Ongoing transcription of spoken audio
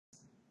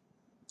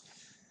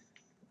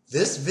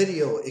This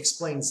video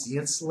explains the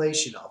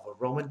installation of a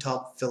Roman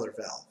tub filler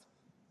valve.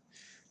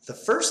 The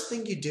first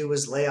thing you do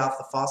is lay off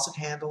the faucet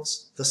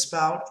handles, the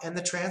spout, and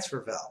the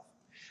transfer valve.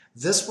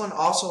 This one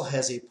also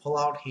has a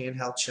pull-out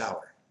handheld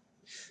shower.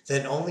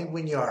 Then only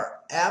when you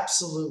are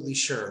absolutely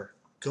sure,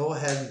 go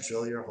ahead and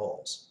drill your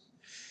holes.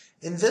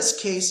 In this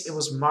case, it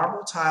was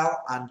marble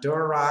tile on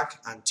Durarock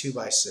on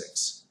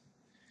 2x6.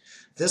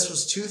 This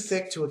was too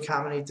thick to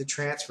accommodate the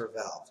transfer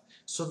valve,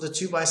 so the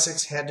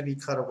 2x6 had to be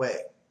cut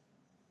away.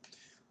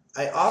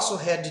 I also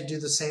had to do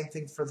the same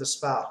thing for the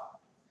spout.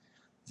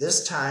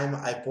 This time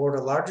I bored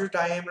a larger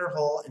diameter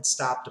hole and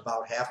stopped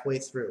about halfway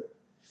through.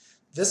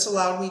 This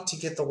allowed me to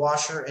get the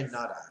washer and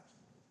nut on.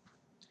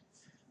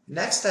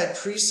 Next I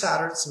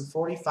pre-soldered some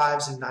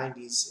 45s and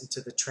 90s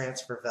into the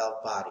transfer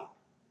valve body.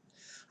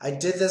 I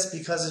did this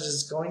because it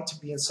is going to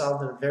be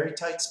installed in a very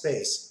tight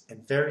space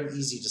and very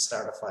easy to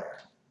start a fire.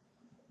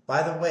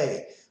 By the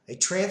way, a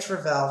transfer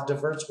valve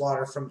diverts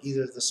water from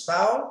either the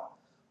spout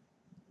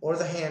or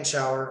the hand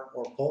shower,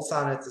 or both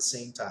on at the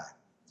same time.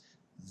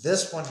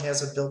 This one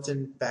has a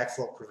built-in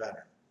backflow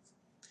preventer.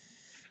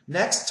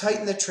 Next,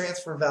 tighten the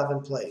transfer valve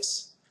in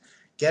place.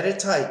 Get it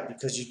tight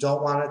because you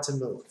don't want it to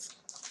move,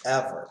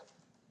 ever.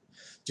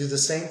 Do the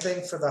same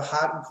thing for the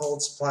hot and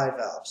cold supply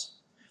valves.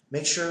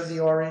 Make sure the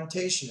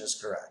orientation is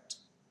correct.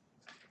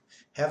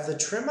 Have the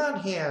trim on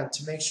hand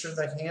to make sure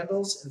the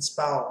handles and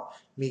spout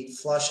meet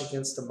flush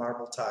against the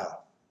marble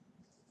tile.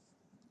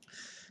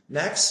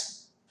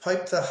 Next,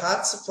 pipe the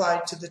hot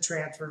supply to the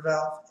transfer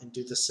valve and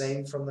do the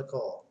same from the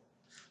cold.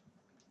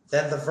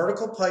 Then the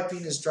vertical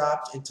piping is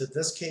dropped into,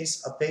 this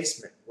case, a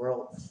basement where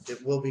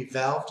it will be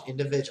valved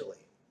individually.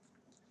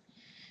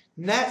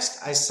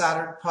 Next, I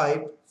soldered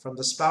pipe from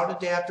the spout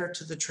adapter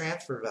to the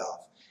transfer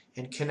valve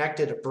and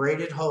connected a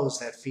braided hose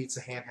that feeds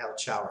the handheld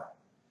shower.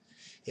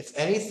 If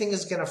anything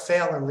is going to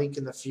fail and leak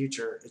in the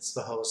future, it's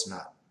the hose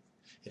nut.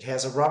 It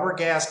has a rubber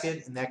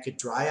gasket and that could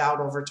dry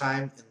out over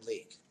time and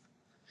leak.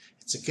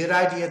 It's a good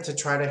idea to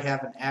try to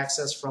have an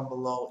access from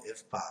below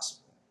if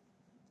possible.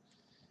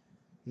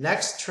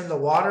 Next, turn the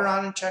water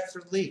on and check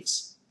for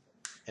leaks.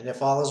 And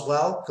if all is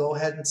well, go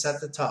ahead and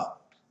set the tub.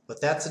 But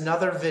that's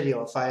another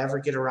video if I ever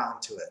get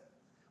around to it.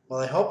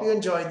 Well, I hope you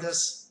enjoyed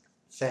this.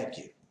 Thank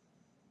you.